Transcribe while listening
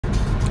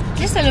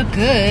least I look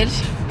good.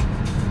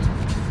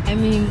 I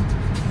mean,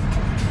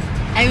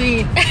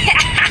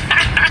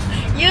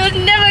 you're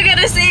never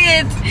gonna see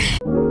it.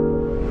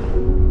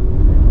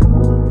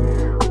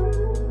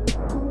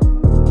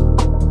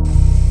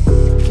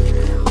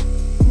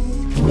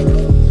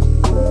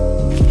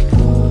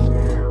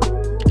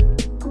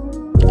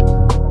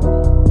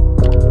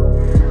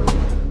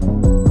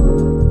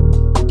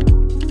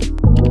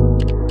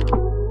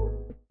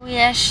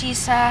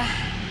 Yeah,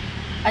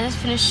 I just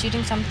finished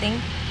shooting something.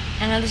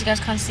 I know these guys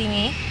can't see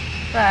me,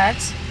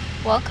 but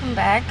welcome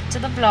back to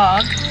the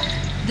vlog.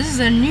 This is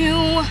a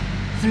new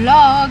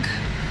vlog.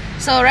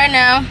 So right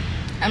now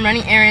I'm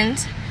running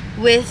errands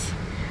with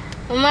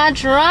my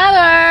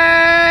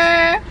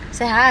driver.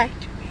 Say hi.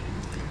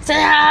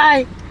 Say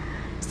hi.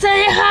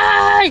 Say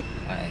hi.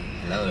 Hi.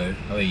 Hello.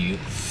 How are you?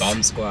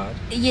 Bomb squad.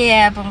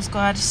 Yeah, bomb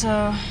squad.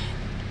 So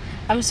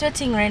I'm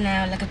sweating right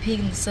now like a pig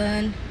in the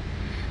sun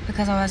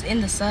because I was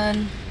in the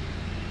sun.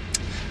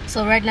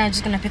 So right now I'm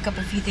just gonna pick up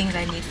a few things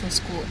I need for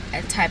school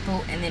at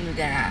Typo, and then we're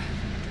gonna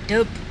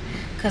dope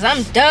because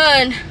I'm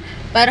done.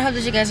 But I hope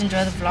that you guys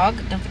enjoy the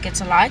vlog. Don't forget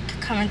to like,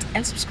 comment,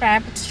 and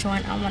subscribe to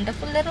join our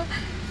wonderful little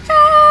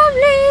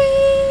family.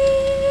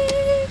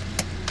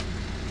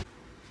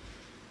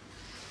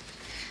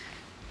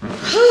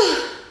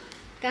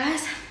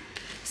 Guys,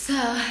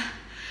 so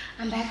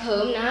I'm back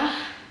home now.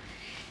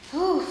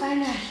 Oh,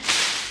 finally.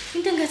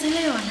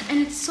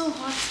 And it's so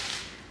hot.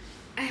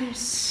 I'm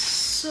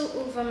so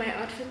over my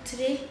outfit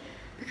today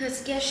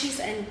because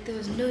and there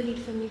was no need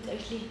for me to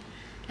actually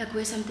like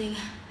wear something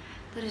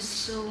that is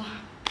so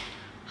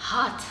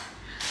hot.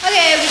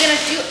 Okay, we're gonna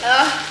do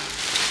a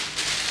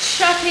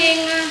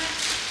shopping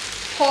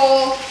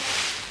haul,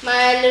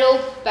 my little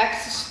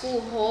back to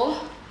school haul.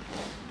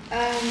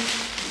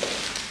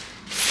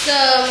 So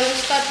I'm gonna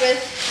start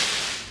with,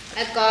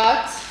 I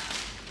got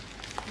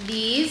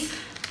these.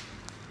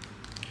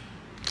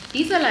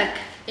 These are like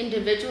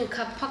individual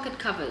pocket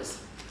covers.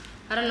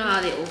 I don't know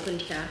how they opened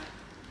here,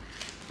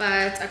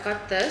 but I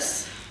got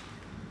this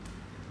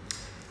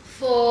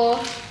for,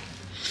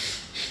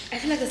 I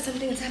feel like there's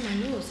something inside my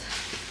nose.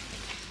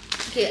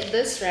 Okay,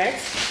 this, right?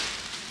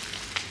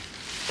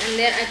 And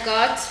then I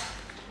got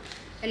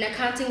an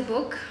accounting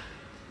book.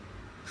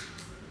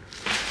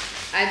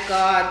 I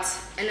got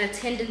an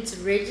attendance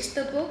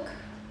register book.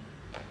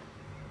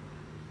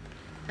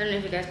 I don't know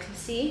if you guys can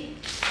see.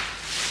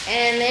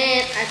 And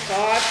then I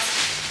got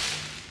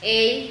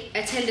a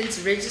attendance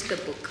register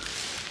book.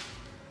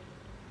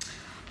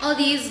 All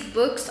these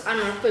books are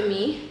not for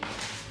me,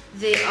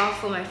 they are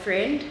for my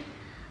friend.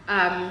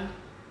 I'm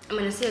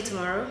gonna see her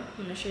tomorrow.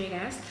 I'm gonna show you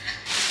guys.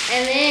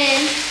 And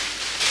then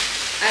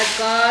I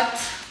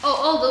got,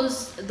 all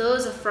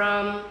those are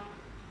from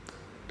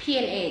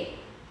P&A.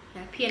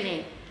 Yeah,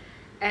 P&A.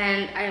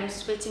 And I am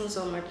sweating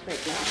so much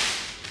right now.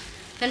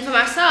 Then for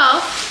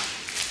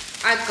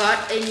myself, I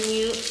got a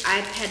new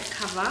iPad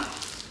cover.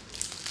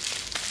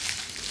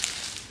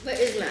 Where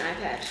is my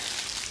iPad?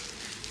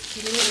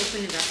 Okay, let me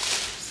open it up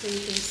so you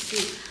can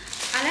see.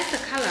 I like the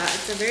color.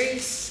 It's a very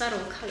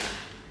subtle color.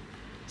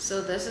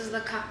 So this is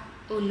the cover.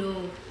 Oh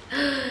no.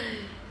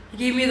 He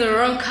gave me the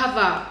wrong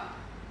cover.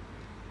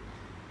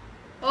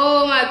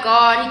 Oh my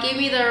god, he gave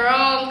me the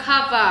wrong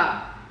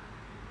cover.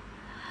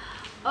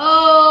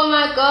 Oh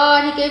my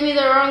god, he gave me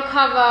the wrong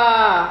cover.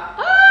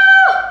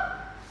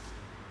 Oh!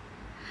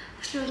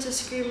 I just want to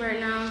scream right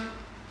now.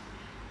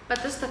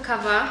 But this is the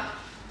cover.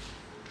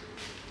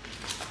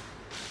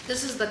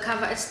 This is the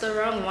cover. It's the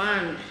wrong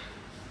one.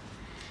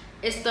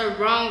 It's the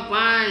wrong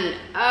one.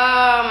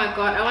 Oh my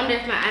god. I wonder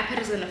if my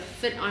iPad is gonna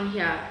fit on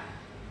here.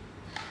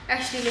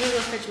 Actually, let me go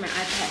fetch my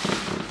iPad.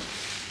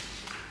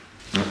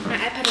 My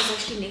iPad is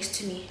actually next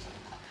to me.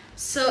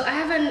 So I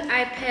have an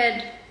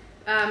iPad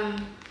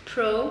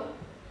Pro.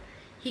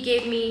 He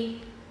gave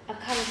me a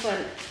cover for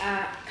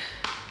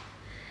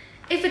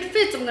if it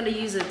fits, I'm gonna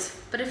use it.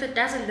 But if it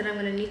doesn't, then I'm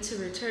gonna need to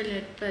return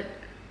it. But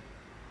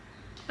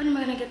when am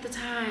I gonna get the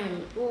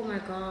time? Oh my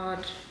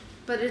god.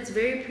 But it's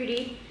very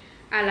pretty.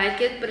 I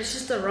like it, but it's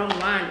just the wrong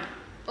one.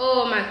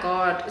 Oh my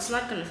god, it's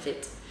not gonna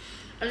fit.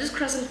 I'm just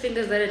crossing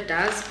fingers that it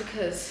does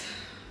because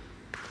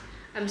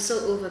I'm so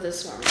over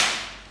this one.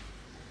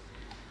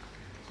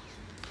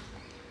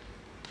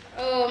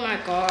 Oh my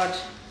god.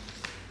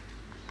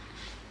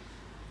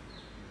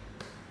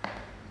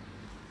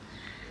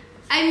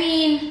 I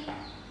mean,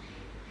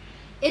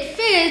 it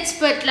fits,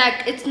 but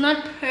like it's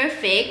not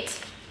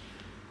perfect.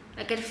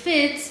 Like it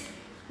fits.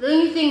 The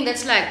only thing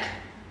that's like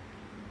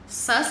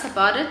sus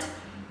about it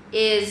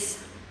is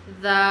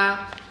the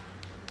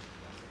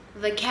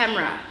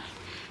camera,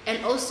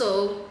 and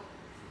also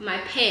my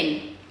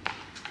pen.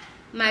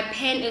 My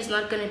pen is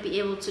not going to be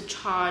able to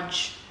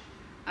charge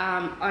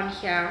on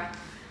here,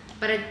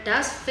 but it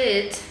does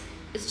fit.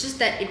 It's just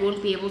that it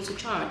won't be able to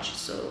charge.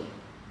 So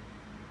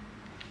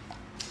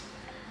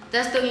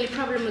that's the only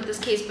problem with this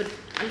case. But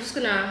I'm just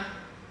gonna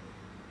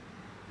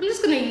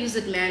use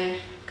it, man,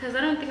 because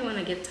I don't think I'm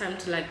gonna get time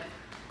to like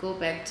go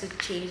back to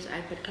change the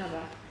iPad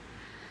cover.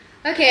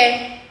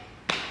 Okay,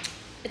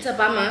 it's a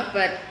bummer,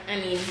 but I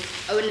mean,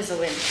 a win is a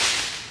win.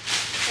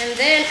 And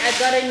then I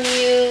got a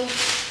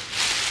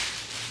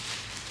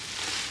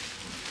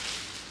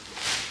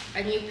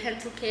new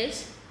pencil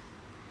case.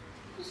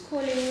 Who's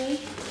calling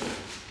me?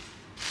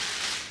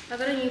 I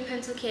got a new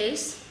pencil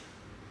case.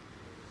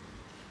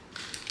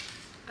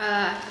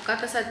 I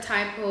got this at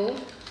Typo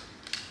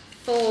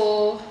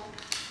for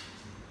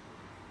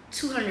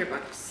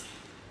 $200.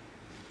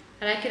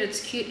 I like it,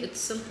 it's cute,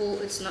 it's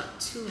simple, it's not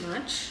too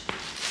much.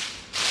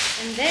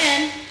 And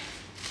then,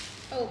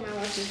 oh, my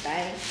watch is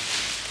dying.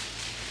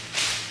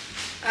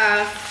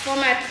 For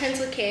my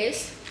pencil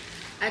case,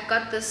 I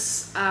got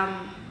this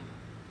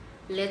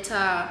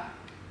letter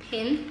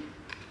pin,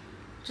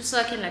 just so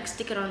I can like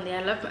stick it on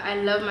there. I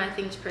love my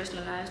things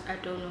personalized. I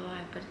don't know why,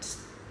 but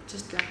it's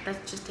just like,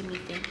 that's just a me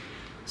thing.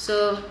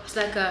 So it's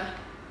like an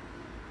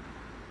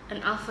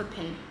alpha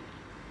pin.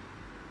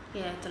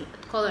 Yeah, it's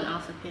called an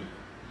alpha pin.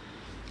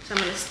 So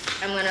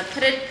I'm gonna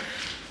put it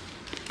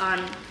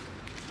on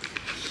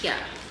here.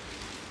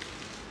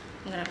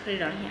 I'm gonna put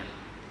it on here.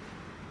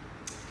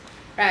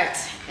 Right,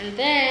 and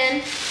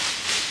then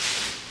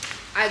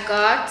I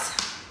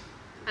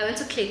went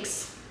to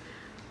Clicks.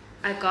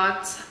 I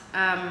got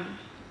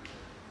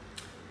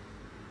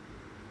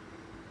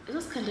is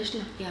this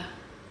conditioner? Yeah,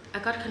 I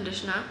got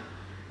conditioner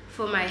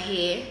for my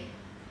hair,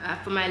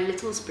 for my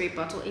little spray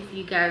bottle. If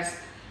you guys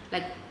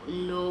like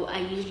know, I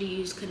usually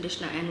use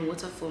conditioner and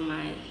water for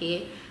my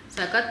hair.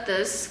 So I got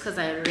this because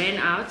I ran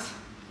out.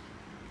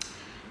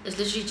 It's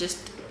literally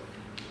just,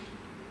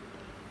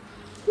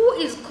 who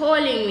is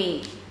calling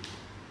me?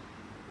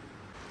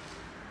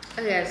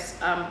 Okay guys,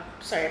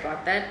 sorry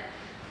about that.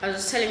 I was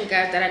just telling you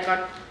guys that I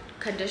got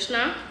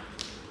conditioner.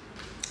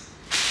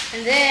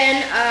 And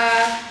then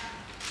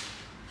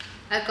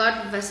I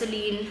got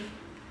Vaseline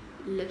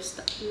lip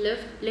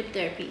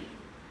therapy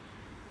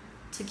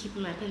to keep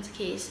in my pencil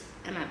case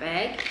and my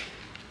bag.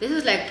 This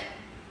is like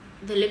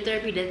the lip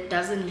therapy that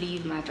doesn't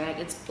leave my bag.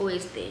 It's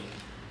always there.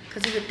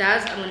 Because if it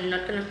does, I'm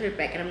not gonna put it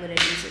back and I'm gonna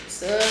use it.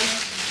 So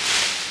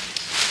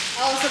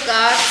I also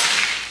got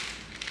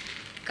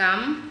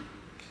gum,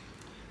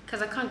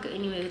 because I can't go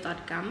anywhere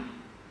without gum.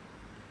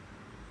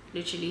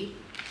 Literally.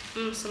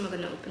 So I'm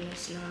gonna open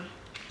this now.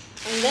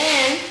 And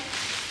then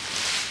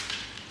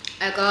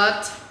I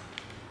got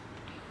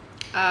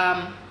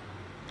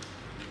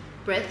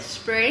breath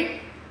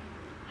spray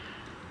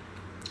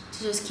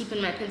to just keep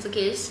in my pencil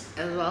case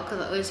as well,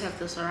 because I always have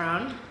this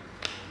around.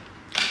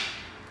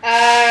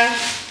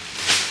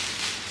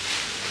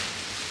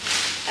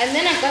 And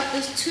then I got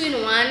this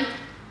 2-in-1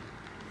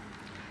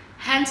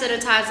 hand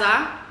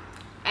sanitizer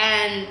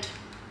and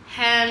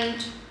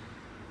hand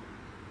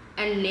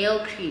and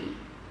nail cream,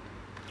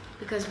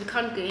 because we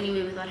can't go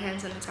anywhere without hand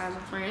sanitizer,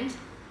 friends.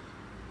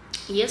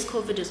 Yes,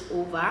 COVID is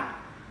over,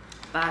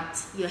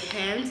 but your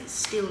hands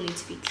still need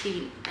to be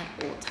clean at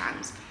all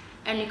times.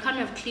 And you can't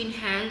have clean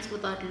hands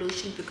without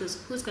lotion, because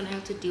who's gonna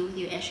have to deal with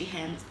your ashy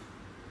hands?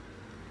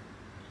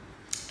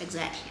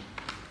 Exactly.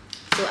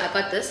 So I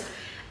got this,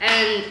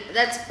 and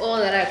that's all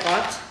that I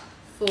got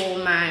for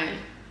my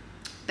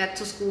back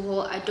to school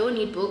haul. I don't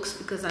need books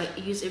because I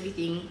use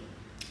everything,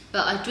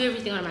 well, I do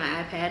everything on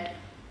my iPad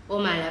or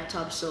my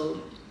laptop,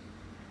 so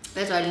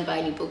that's why I didn't buy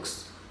any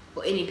books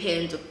or any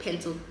pens or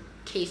pencil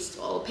case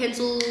or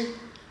pencils,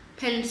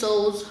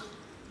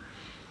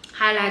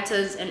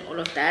 highlighters and all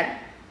of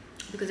that,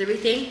 because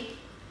everything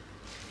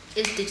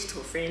is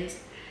digital, friends.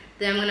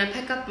 Then I'm gonna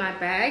pack up my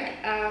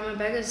bag. My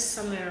bag is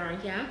somewhere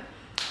around here.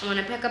 I'm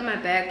gonna pack up my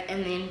bag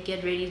and then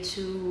get ready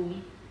to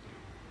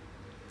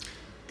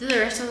do the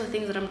rest of the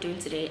things that I'm doing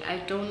today. I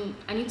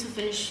need to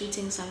finish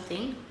shooting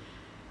something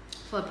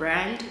for a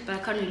brand, but I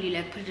can't really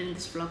like put it in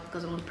this vlog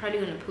because I'm probably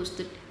gonna post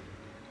it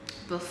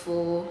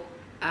before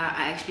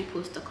I actually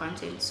post the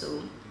content.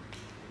 So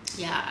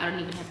yeah, I don't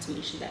even have to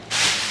mention that.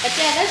 But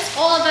yeah, that's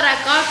all that I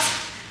got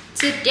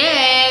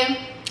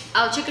today.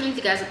 I'll check in with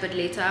you guys a bit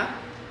later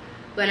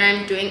when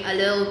I'm doing a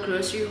little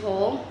grocery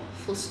haul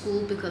for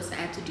school, because I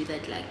had to do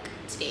that like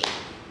today.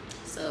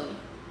 So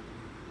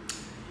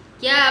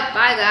yeah,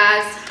 bye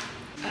guys.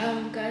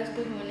 Guys,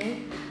 good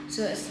morning.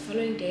 So it's the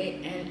following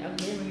day and I'm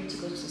getting ready to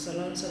go to the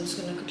salon, so I'm just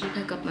gonna quickly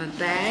pack up my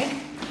bag.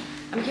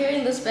 I'm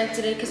carrying this bag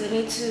today because I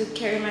need to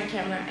carry my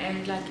camera,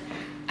 and like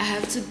I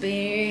have to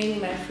bring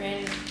my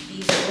friend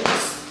these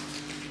books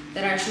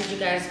that I showed you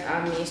guys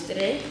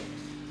yesterday.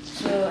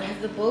 So I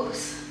have the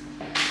books,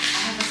 I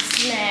have a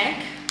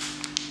snack,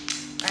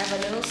 I have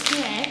a little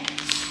snack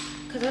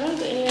because I don't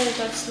go anywhere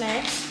without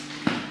snacks.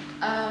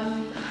 I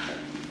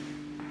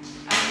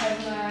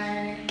have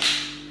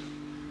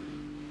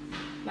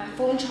my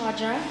phone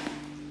charger,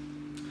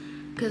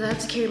 because I have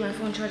to carry my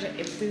phone charger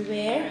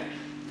everywhere.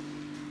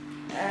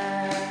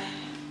 Oh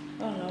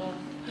no,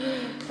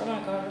 oh my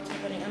god, what's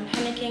happening? I'm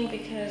panicking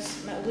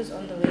because my Uber's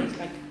on the way. It's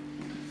like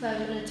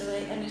 5 minutes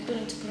away and I still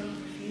need to put on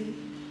perfume.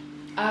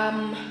 I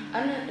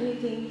don't have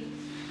anything.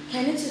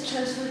 I need to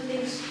transfer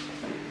things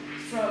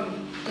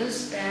from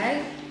this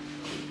bag,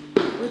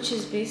 which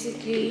is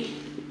basically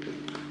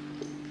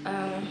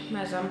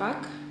my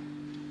Zambak,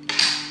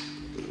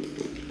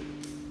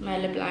 my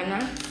lip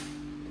liner,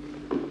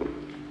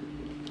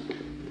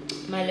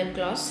 my lip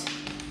gloss.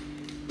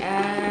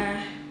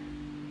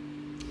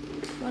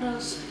 What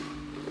else?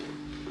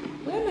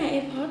 Where are my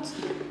AirPods?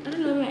 I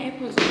don't know where my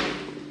AirPods are,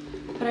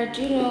 but I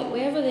do know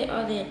wherever they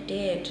are, they're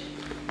dead.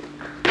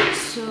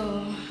 So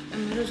I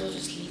might as well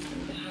just leave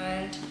them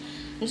behind.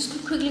 I'm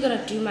just quickly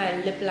gonna do my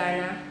lip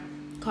liner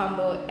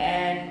combo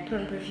and put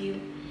on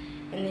perfume,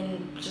 and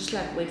then just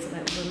like wait for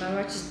my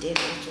watch is dead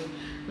also.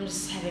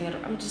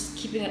 I'm just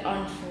keeping it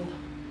on for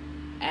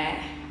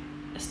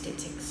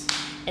aesthetics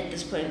at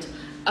this point.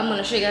 I'm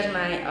gonna show you guys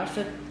my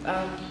outfit.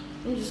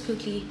 Let me just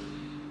quickly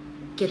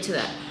get to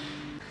that.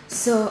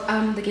 So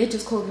the gate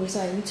just called me,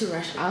 so I need to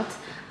rush out.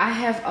 I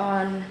have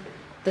on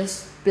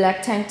this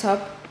black tank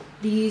top,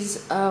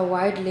 these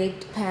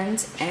wide-legged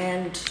pants,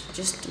 and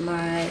just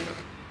my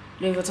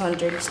Louis Vuitton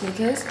dirty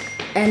sneakers,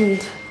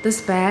 and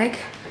this bag.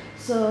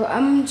 So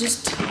I'm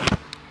just,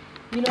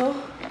 you know,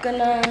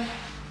 gonna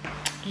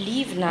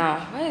leave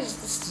now. Why is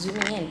this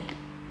zooming in?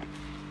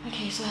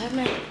 Okay, so I have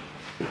my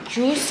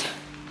juice,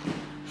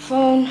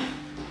 phone.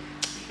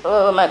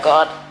 Oh my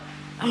god,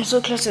 I'm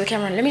so close to the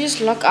camera. Let me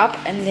just lock up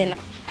and then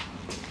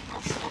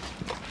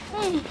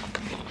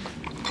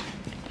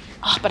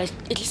but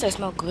at least I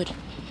smell good.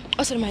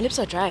 Also, my lips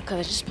are dry because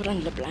I just put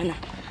on lip liner.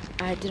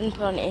 I didn't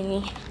put on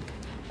any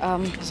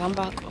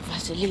Zambak or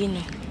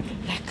Vaseline,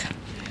 like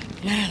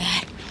none of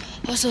that.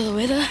 Also, the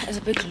weather is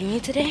a bit gloomy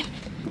today.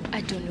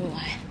 I don't know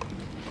why,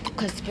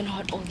 because it's been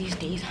hot all these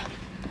days,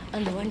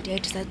 and the one day I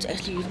decided to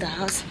actually leave the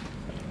house,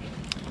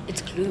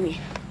 it's gloomy.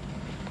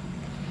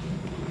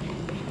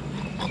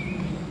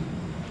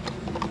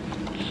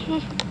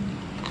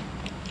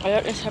 A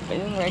lot is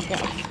happening right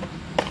now.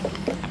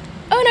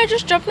 Oh, and I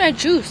just dropped my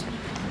juice.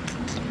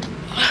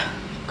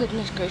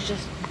 Goodness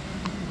gracious.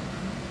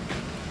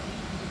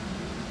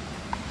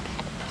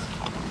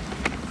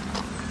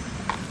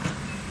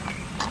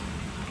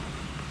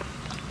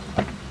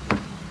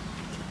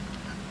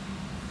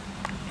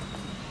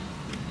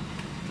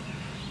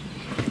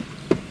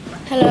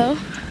 Hello.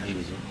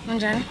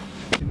 Manjani?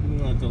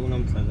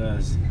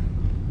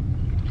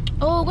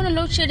 Oh, gonna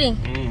load shedding.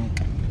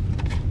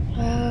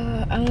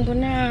 I'm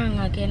gonna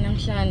again. I'm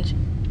namhlanje.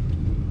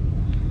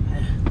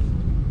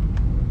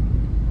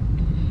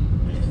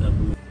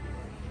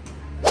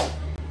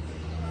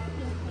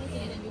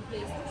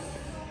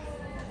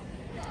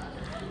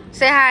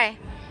 Say hi.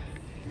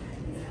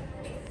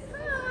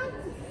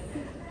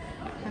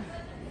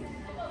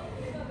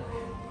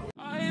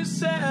 I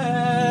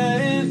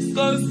said,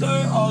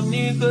 skirt all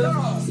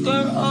niggas,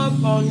 skirt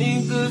up all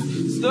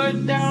niggas,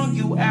 skirt down,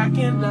 you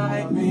acting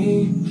like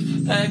me,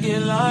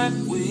 acting like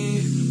we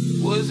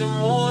wasn't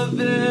more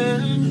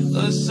than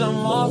a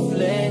summer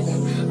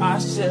fling. I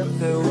said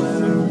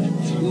farewell,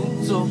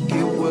 you took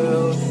it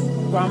well,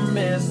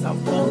 promise I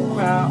won't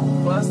cry,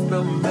 bust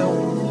the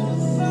milk.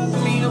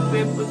 Give me a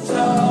paper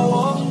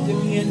towel,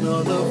 give me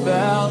another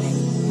valley,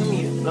 give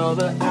me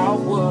another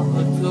hour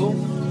or two.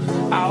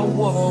 I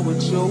war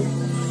with you.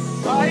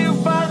 Why you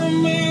bother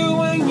me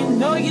when you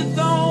know you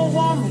don't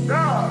want me?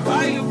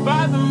 Why you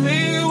bother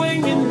me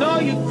when you know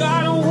you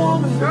got a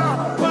woman?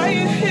 Why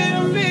you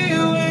hitting me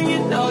when you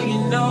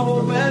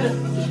know better?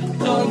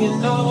 Know you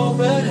know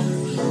better.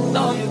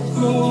 Know you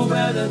cool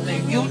better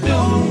than you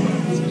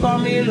do. Call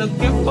me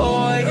looking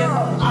for you.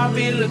 I'll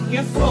be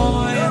looking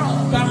for you.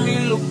 Got me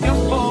looking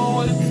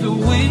forward to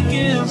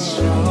weekends.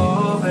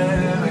 Sure,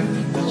 baby.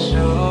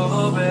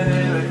 Sure,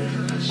 baby.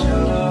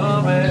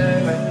 Sure,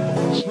 baby.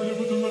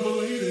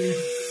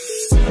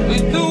 We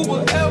do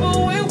whatever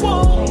we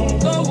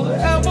want, go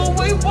wherever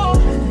we want,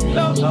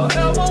 love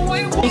however we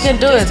want. You can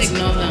do it. Just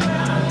ignore them.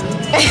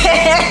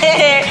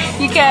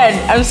 You can.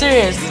 I'm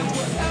serious.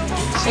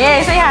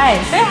 Yeah, say hi.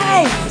 Say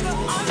hi.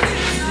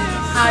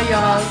 Hi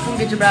y'all, come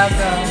get your brows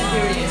done.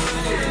 Period.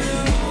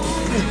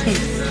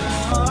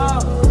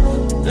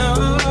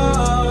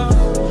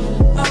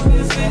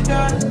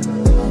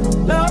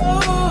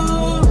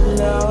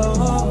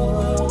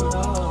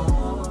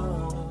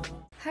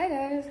 Hi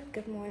guys,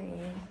 good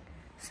morning.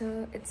 So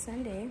it's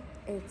Sunday,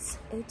 it's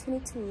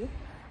 8:22.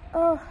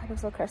 Oh, I'm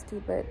so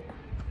crusty, but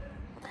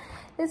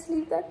let's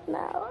leave that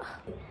now.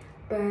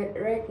 But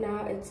right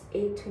now it's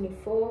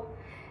 8:24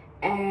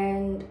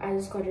 and I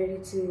just got ready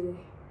to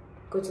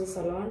go to the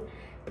salon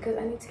because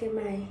I need to get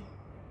my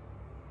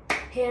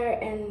hair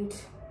and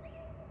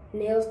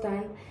nails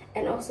done.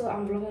 And also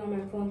I'm vlogging on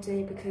my phone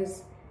today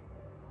because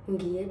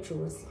ngiye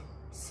Josie.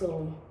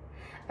 So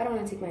I don't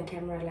want to take my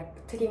camera.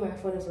 Like, taking my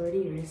phone is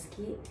already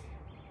risky,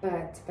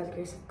 but by the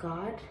grace of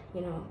God,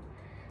 you know,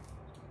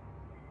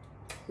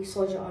 we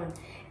soldier on.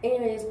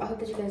 Anyways, I hope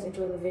that you guys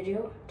enjoy the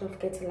video. Don't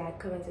forget to like,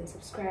 comment, and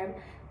subscribe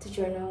to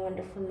join our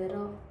wonderful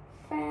little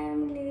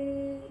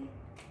family.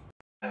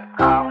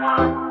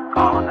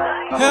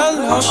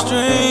 Hello,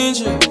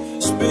 stranger.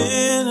 It's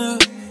been a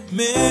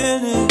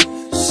minute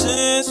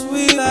since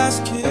we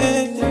last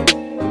kicked it.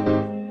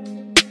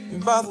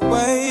 And by the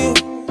way,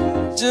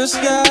 just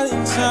got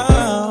in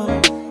town,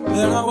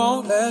 and I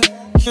won't let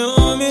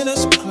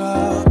cumulus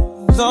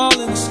clouds all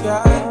in the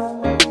sky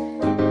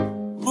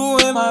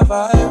ruin my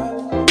vibe.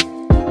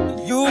 And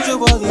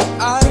usually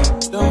I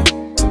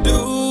don't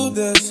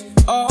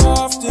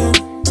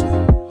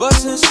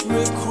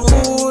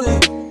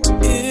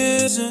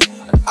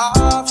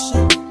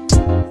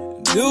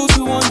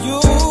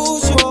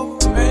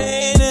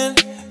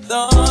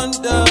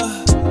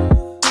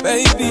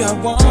Baby, I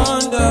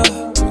wonder,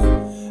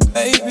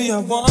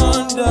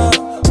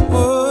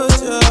 would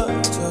you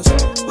just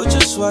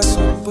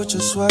put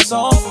your sweats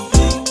on for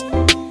me?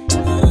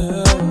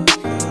 Yeah.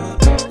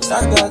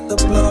 I got the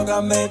plug,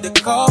 I made the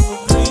call for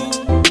free.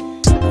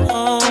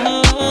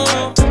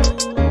 I'm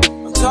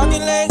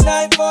talking late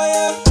night for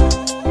ya.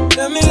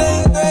 Let me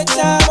lay a great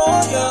time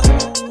on ya.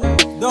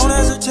 Don't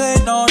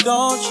hesitate, no,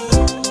 don't you?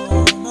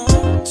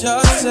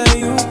 Just say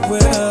you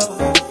will.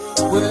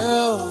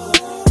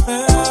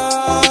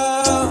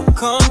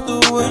 Come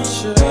through and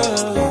chill.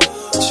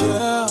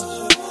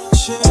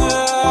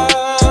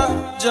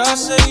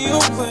 Just say you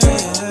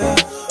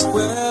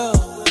will.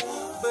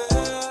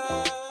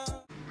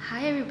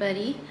 Hi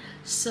everybody,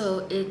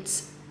 so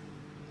it's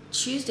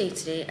Tuesday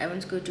today. I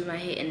went to go do my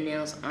hair and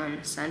nails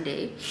on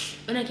Sunday.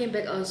 When I came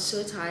back I was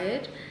so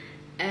tired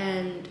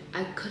and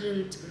I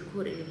couldn't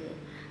record anymore.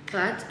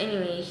 But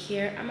anyway,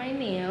 here are my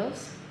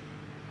nails.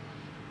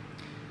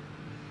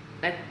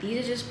 Like,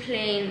 these are just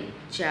plain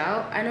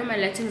gel. I know my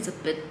lighting is a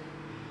bit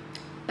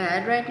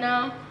bad right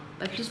now,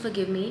 but please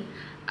forgive me.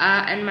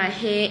 And my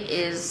hair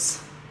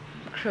is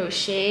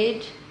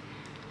crocheted.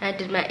 I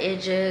did my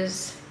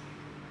edges.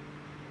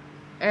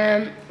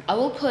 I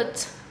will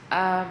put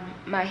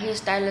my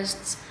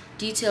hairstylist's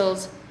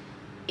details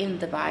in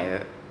the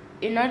bio.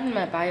 Not in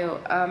my bio.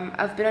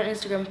 I've been on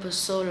Instagram for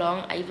so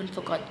long I even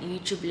forgot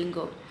YouTube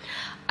lingo.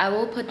 I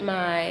will put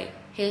my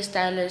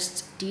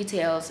hairstylist's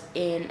details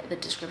in the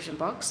description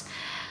box.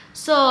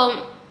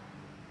 So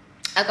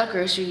I got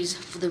groceries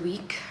for the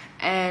week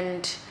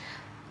and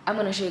I'm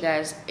gonna show you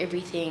guys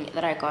everything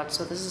that I got.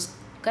 So this is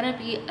gonna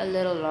be a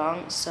little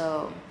long,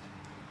 so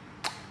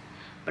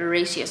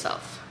brace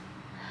yourself.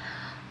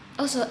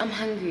 Also, I'm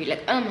hungry.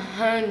 Like, I'm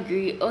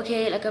hungry,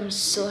 okay? Like, I'm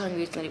so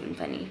hungry, it's not even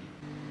funny.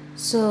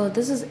 So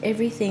this is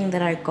everything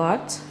that I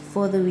got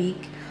for the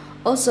week.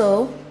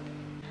 Also,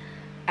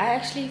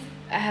 I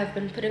have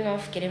been putting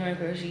off getting my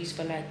groceries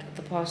for like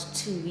the past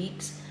 2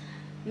 weeks,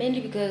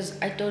 mainly because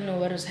I don't know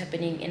what was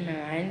happening in my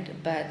mind,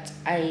 but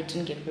I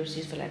didn't get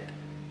groceries for like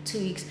 2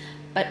 weeks.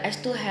 But I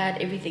still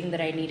had everything that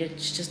I needed.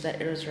 It's just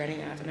that it was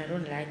running out, and I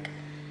don't like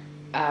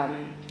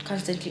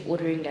constantly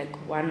ordering like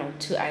 1 or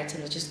 2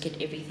 items. I just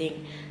get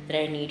everything that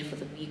I need for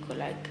the week or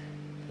like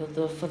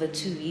for the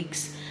 2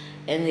 weeks,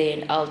 and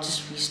then I'll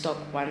just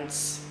restock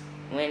once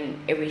when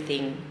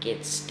everything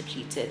gets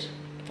depleted,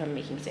 if I'm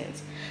making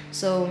sense.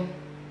 So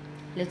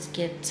let's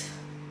get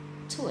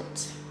to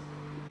it.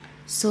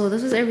 So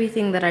this is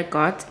everything that I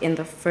got in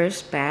the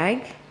first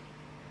bag.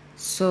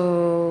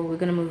 So we're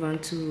gonna move on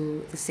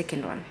to the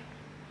second one.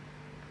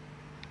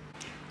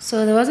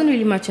 So there wasn't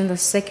really much in the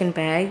second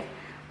bag,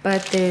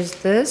 but there's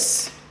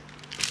this,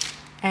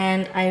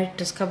 and I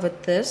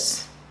discovered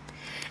this.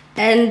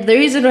 And the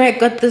reason why I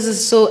got this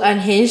is so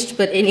unhinged,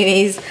 but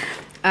anyways,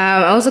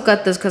 I also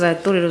got this because I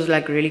thought it was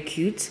like really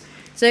cute.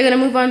 So we're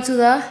gonna move on to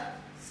the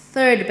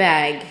third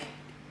bag.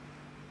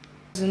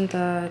 In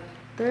the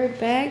third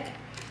bag,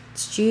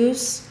 it's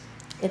juice,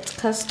 it's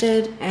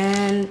custard,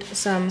 and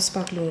some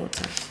sparkling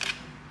water.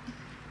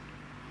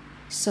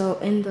 So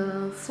in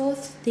the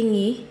fourth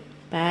thingy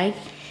bag,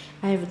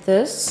 I have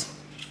this.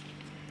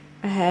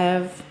 I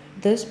have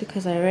this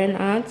because I ran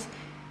out,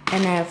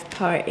 and I have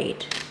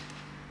Powerade.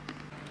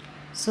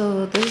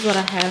 So this is what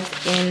I have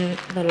in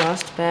the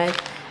last bag.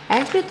 I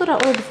actually thought I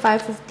ordered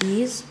 5 of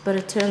these, but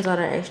it turns out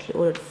I actually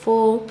ordered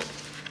 4.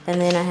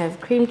 And then I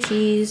have cream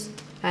cheese.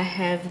 I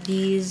have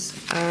these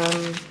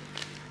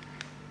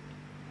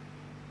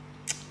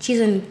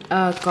cheese and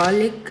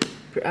garlic,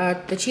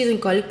 the cheese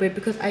and garlic bread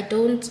because I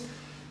don't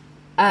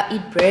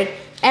eat bread.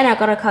 And I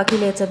got a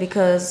calculator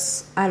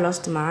because I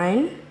lost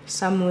mine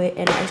somewhere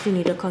and I actually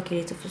need a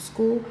calculator for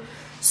school.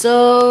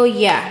 So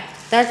yeah,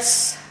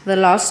 that's the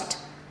last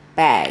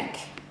bag.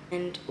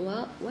 And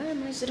well, why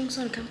am I sitting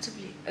so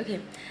uncomfortably? Okay,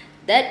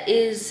 that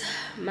is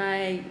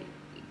my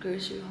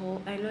grocery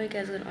haul. I know you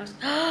guys are gonna ask,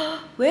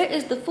 where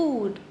is the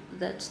food?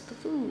 That's the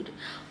food.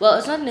 Well,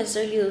 it's not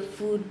necessarily the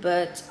food,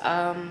 but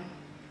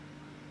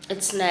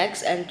it's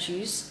snacks and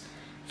juice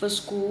for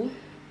school,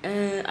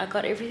 and I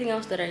got everything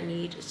else that I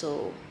need.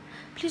 So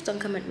please don't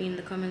come at me in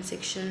the comment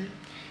section.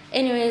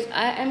 Anyways,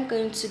 I am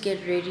going to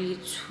get ready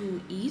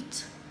to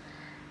eat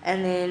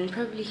and then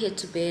probably head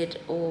to bed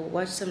or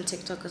watch some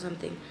TikTok or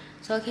something.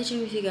 So I'll catch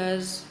you with you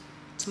guys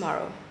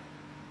tomorrow.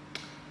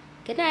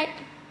 Good night.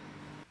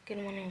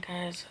 Good morning,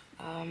 guys.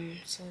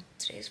 So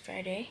today's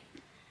Friday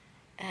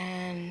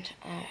and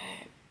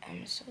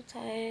I'm so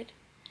tired,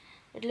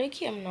 but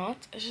low-key I'm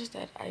not. It's just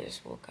that I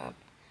just woke up,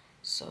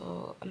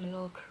 so I'm a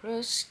little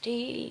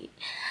crusty,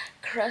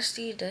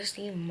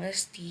 dusty,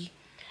 musty.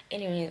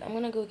 Anyways, I'm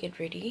gonna go get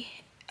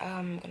ready.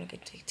 I'm gonna go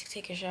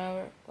take a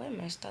shower. Why am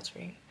I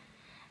stuttering?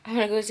 I'm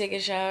gonna go take a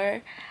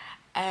shower,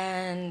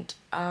 and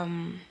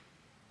then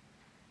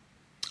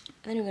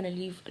we're gonna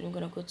leave and we're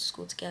gonna go to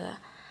school together,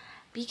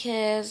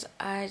 because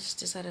I just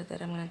decided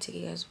that I'm gonna take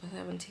you guys with. I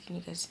haven't taken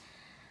you guys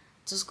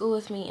to school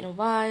with me in a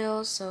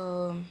while,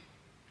 so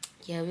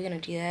yeah, we're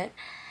gonna do that.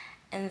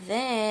 And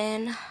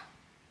then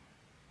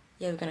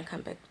yeah, we're gonna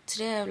come back.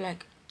 Today I have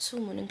like 2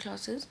 morning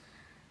classes,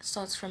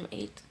 starts from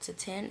 8 to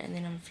 10, and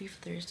then I'm free for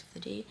the rest of the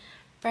day.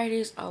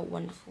 Fridays are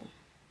wonderful.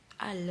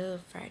 I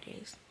love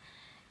Fridays.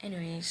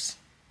 Anyways,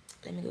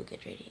 let me go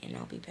get ready and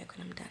I'll be back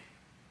when I'm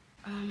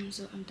done.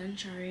 So I'm done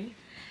showering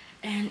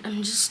and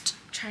I'm just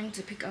trying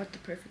to pick out the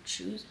perfect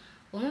shoes.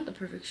 Well, not the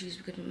perfect shoes,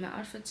 because my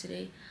outfit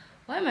today,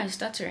 why am I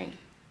stuttering?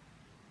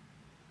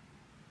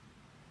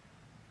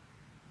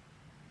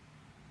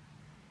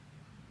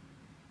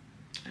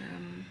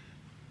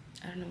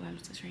 I don't know why I'm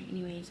stuttering.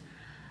 Anyways,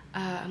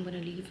 I'm gonna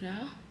leave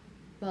now.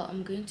 Well,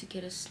 I'm going to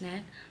get a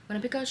snack. I'm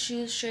gonna pick out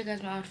shoes, show you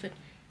guys my outfit,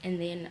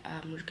 and then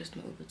request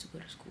my Uber to go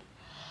to school.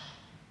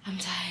 I'm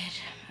tired.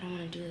 I don't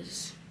want to do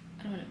this.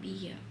 I don't want to be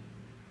here.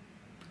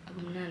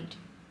 I'm not.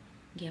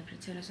 Yeah,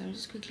 pretend. So I'm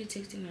just quickly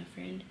texting my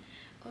friend.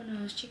 Oh no,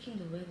 I was checking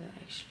the weather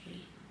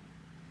actually,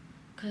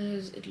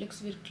 cause it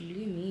looks a bit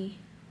gloomy.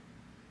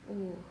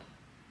 Oh,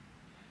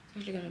 it's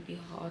actually gonna be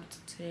hot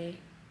today,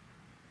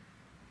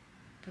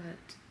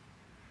 but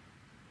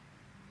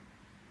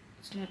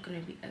it's not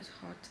gonna be as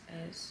hot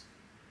as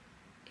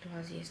it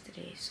was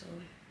yesterday, so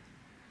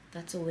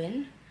that's a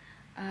win.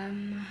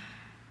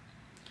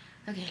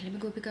 Okay, let me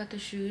go pick out the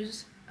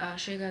shoes,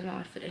 show you guys my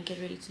outfit, and get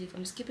ready to leave.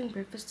 I'm skipping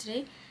breakfast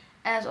today,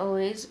 as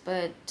always,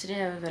 but today I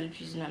have a valid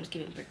reason I'm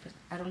skipping breakfast.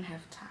 I don't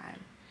have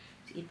time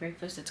to eat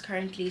breakfast. It's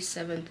currently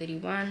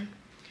 7:31,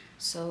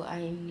 so I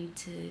need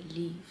to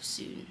leave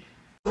soon.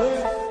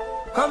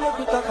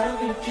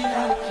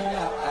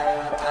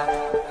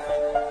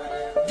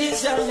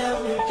 This young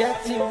love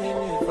getting me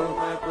from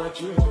my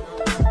bedroom.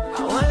 I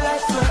want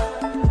like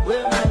fun,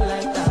 with my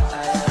like that.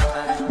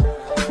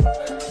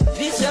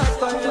 This young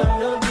color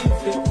no be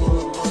fake.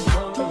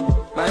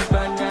 My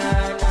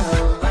banana,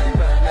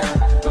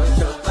 don't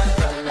chop my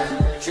banana.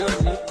 Show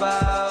me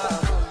power.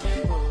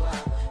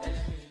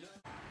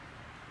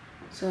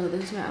 So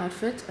this is my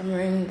outfit. I'm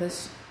wearing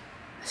this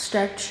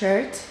striped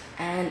shirt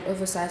and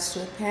oversized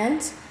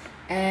sweatpants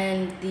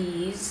and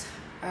these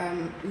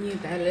New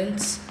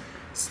Balance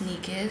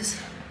sneakers,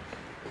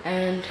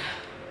 and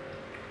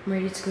I'm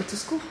ready to go to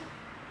school.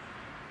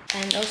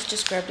 And I also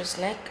just grabbed a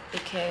snack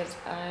because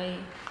I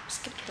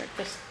skipped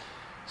breakfast,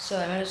 so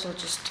I might as well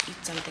just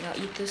eat something. I'll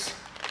eat this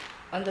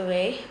on the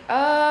way.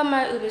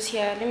 My Uber's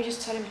here. Let me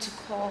just tell him to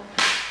call.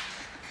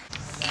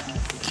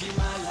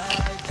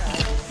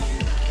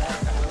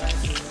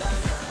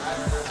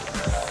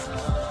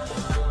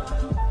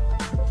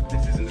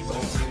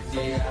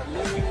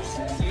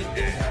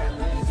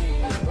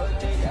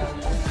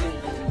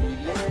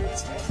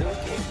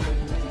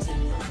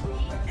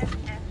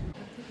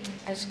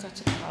 I just got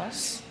to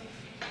class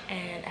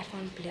and I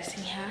found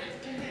Blessing here.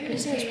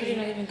 Blessing is probably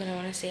not even gonna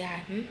want to say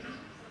hi.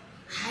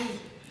 Hi.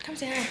 Come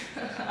say hi.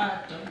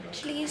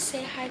 Please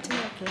say hi to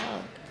my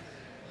vlog.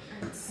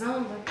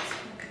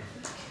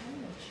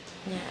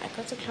 Yeah, I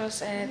got to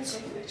class at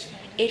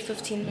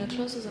 8:15. My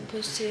class is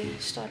supposed to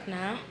start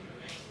now.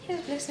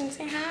 Here's Blessing.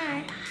 Say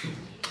hi.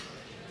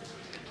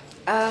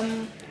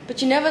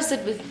 But you never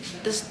sit with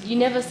this. You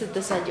never sit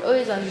this side. You're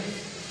always on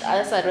the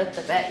other side with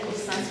the back.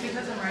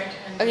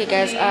 Okay,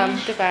 guys.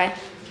 Goodbye.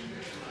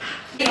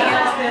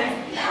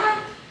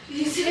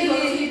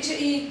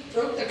 He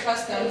broke the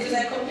class down because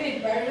I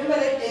complained, but I remember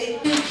that day.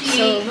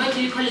 So, what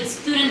do you call it?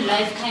 Student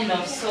life, kind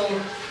of.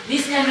 So,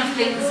 these kind of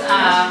things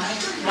are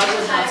what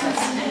will help us.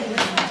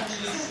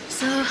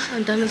 So,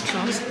 I'm done with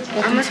class.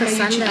 I'm with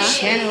Asanda.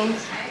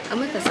 I'm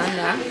with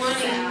Asanda.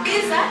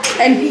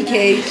 And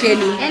BK,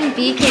 clearly. And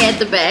BK at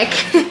the back.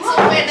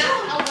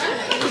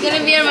 You're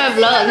gonna be on my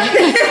vlog.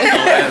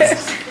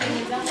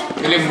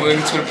 Really moving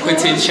to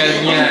potential.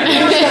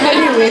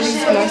 Anyway,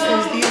 these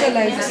glasses, these are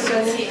like so...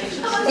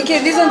 Okay,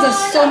 these ones are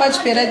so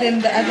much better than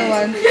the other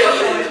ones.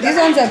 These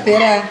ones are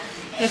better.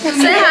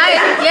 Say hi.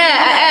 Yeah,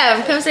 I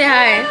am. Come say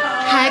hi.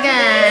 Hi,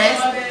 guys.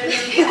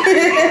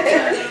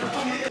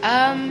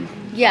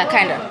 Yeah,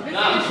 kind of.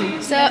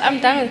 So I'm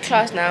done with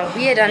class now.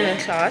 We are done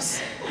with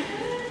class.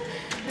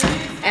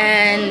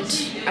 And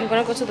I'm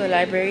gonna go to the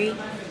library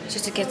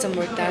just to get some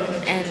work done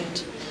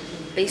and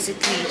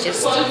basically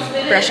just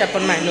brush up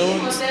on my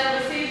notes.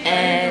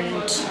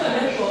 And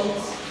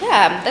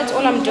yeah, that's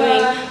all I'm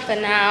doing for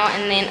now,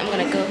 and then I'm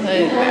gonna go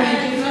home.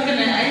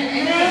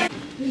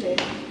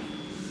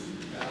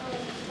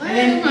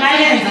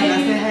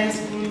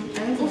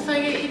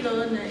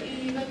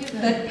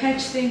 That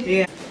patch thing?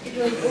 Yeah.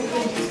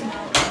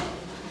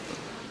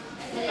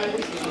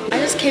 I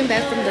just came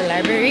back from the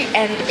library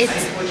and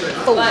it's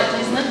full,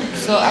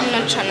 so I'm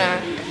not trying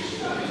to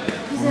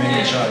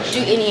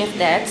do any of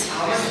that.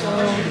 So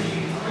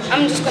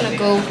I'm just gonna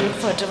go look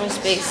for a different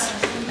space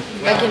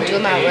where I can do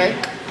my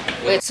work.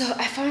 Wait, so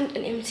I found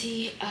an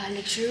empty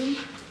lecture room,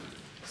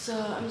 so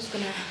I'm just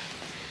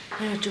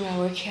gonna do my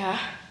work here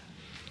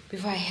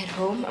before I head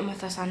home. I'm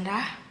with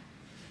Asanda,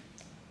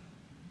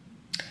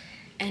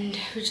 and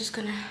we're just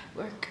gonna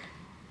work.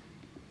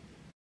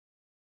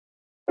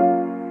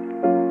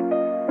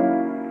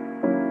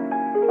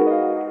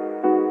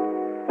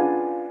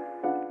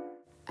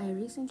 I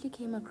recently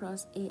came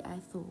across AI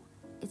Thor.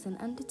 It's an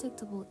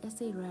undetectable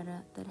essay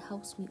writer that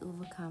helps me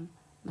overcome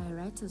my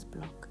writer's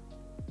block.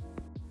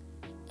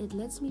 It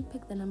lets me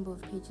pick the number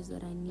of pages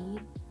that I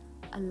need,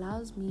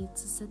 allows me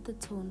to set the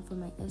tone for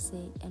my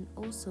essay, and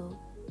also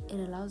it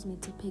allows me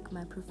to pick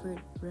my preferred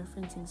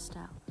referencing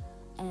style.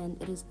 And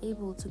it is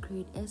able to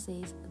create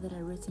essays that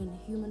are written in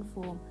human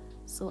form,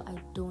 so I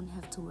don't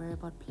have to worry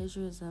about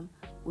plagiarism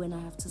when I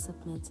have to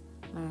submit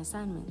my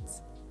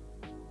assignments.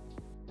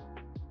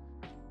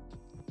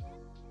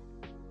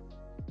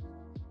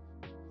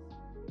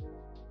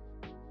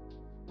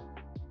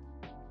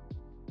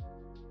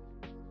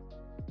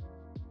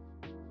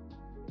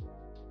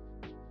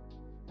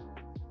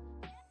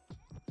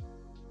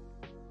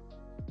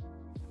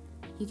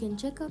 You can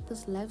check out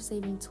this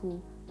life-saving tool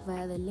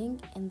via the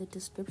link in the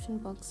description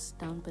box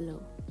down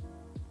below.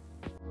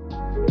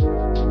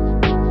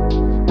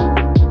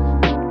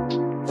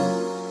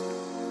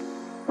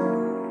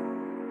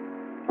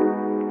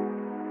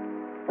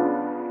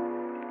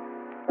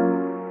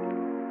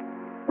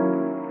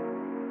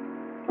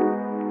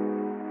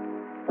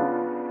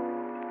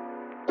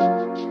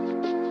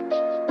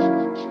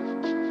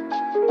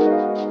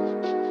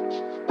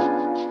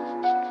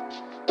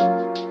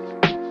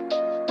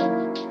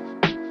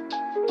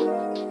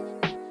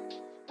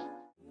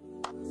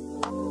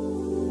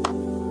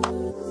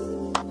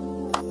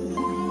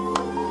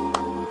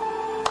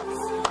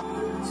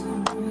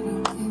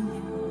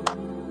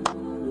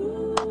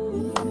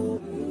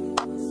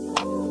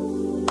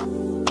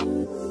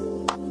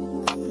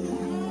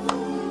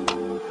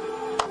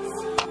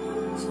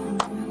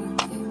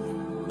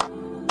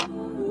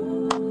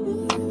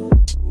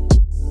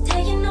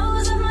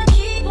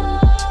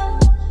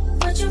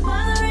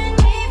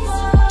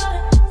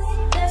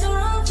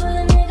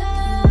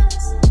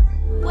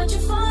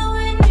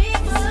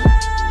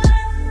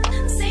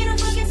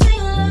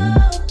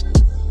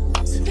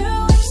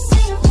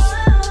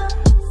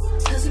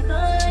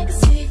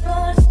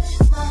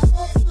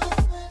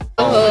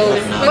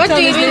 What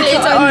do you mean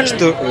later on? It's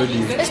too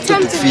early. It's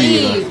time to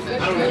leave.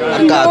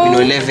 I got up in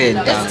 11.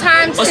 It's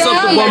time to What's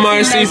up,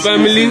 Obama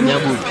family?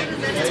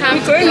 It's time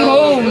to go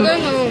home. We're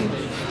going home.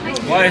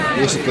 Why?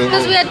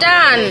 Because we are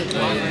done.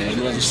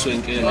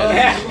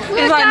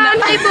 We're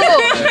done,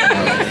 people.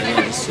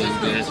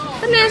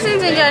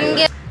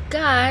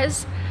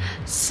 Guys,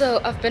 so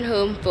I've been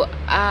home for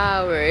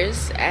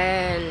hours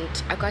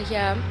and I got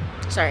here,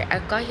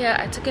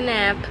 I took a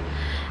nap.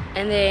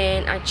 And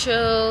then I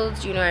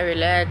chilled, you know, I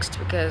relaxed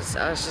because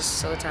I was just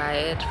so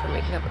tired from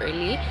waking up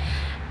early.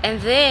 And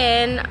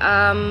then,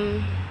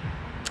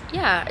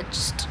 yeah,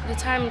 the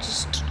time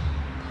just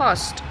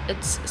passed.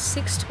 It's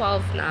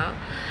 6:12 now.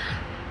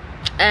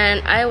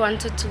 And I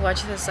wanted to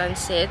watch the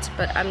sunset,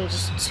 but I'm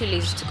just too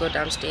lazy to go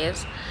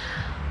downstairs.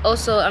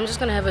 Also, I'm just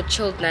gonna have a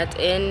chilled night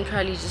in,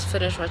 probably just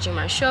finish watching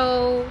my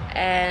show,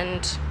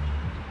 and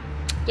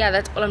yeah,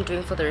 that's all I'm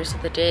doing for the rest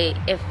of the day.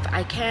 If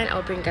I can,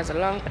 I'll bring you guys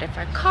along, but if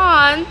I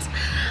can't,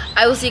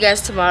 I will see you guys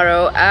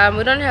tomorrow.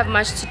 We don't have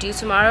much to do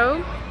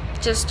tomorrow,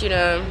 just, you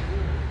know,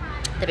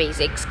 the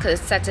basics, because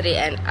it's Saturday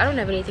and I don't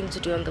have anything to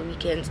do on the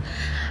weekends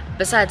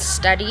besides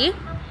study.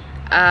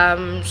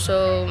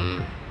 So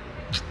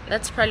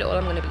that's probably all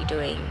I'm gonna be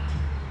doing.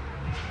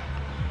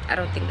 I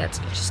don't think that's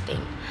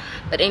interesting,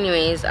 but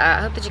anyways,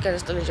 I hope that you guys are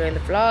still enjoying the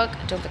vlog.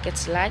 Don't forget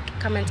to like,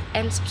 comment,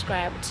 and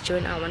subscribe to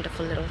join our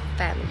wonderful little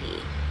family.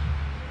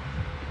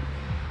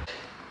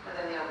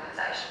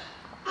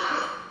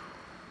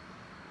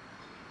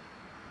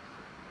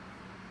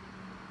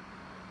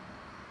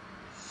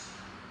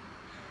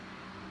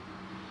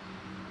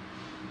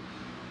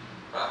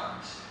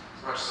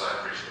 As much as I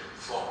appreciate the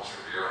performance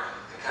review, I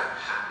think I'm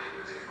happy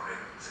with the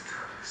agreement to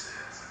currently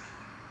stands.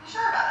 You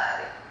sure about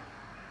that?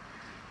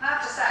 I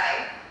have to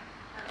say,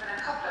 there have been a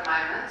couple of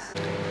moments.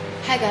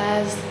 Hi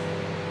guys.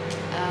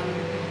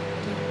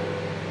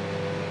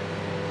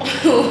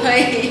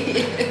 Why are you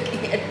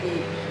looking at me? Do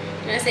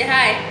you want to say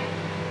hi?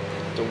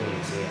 Don't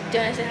want to say Do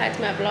you want to say hi to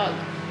my vlog?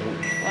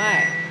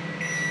 Why?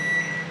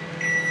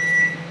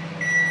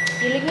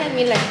 You're looking at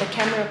me like the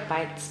camera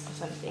bites or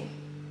something.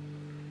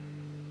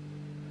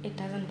 It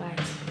doesn't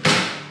bite.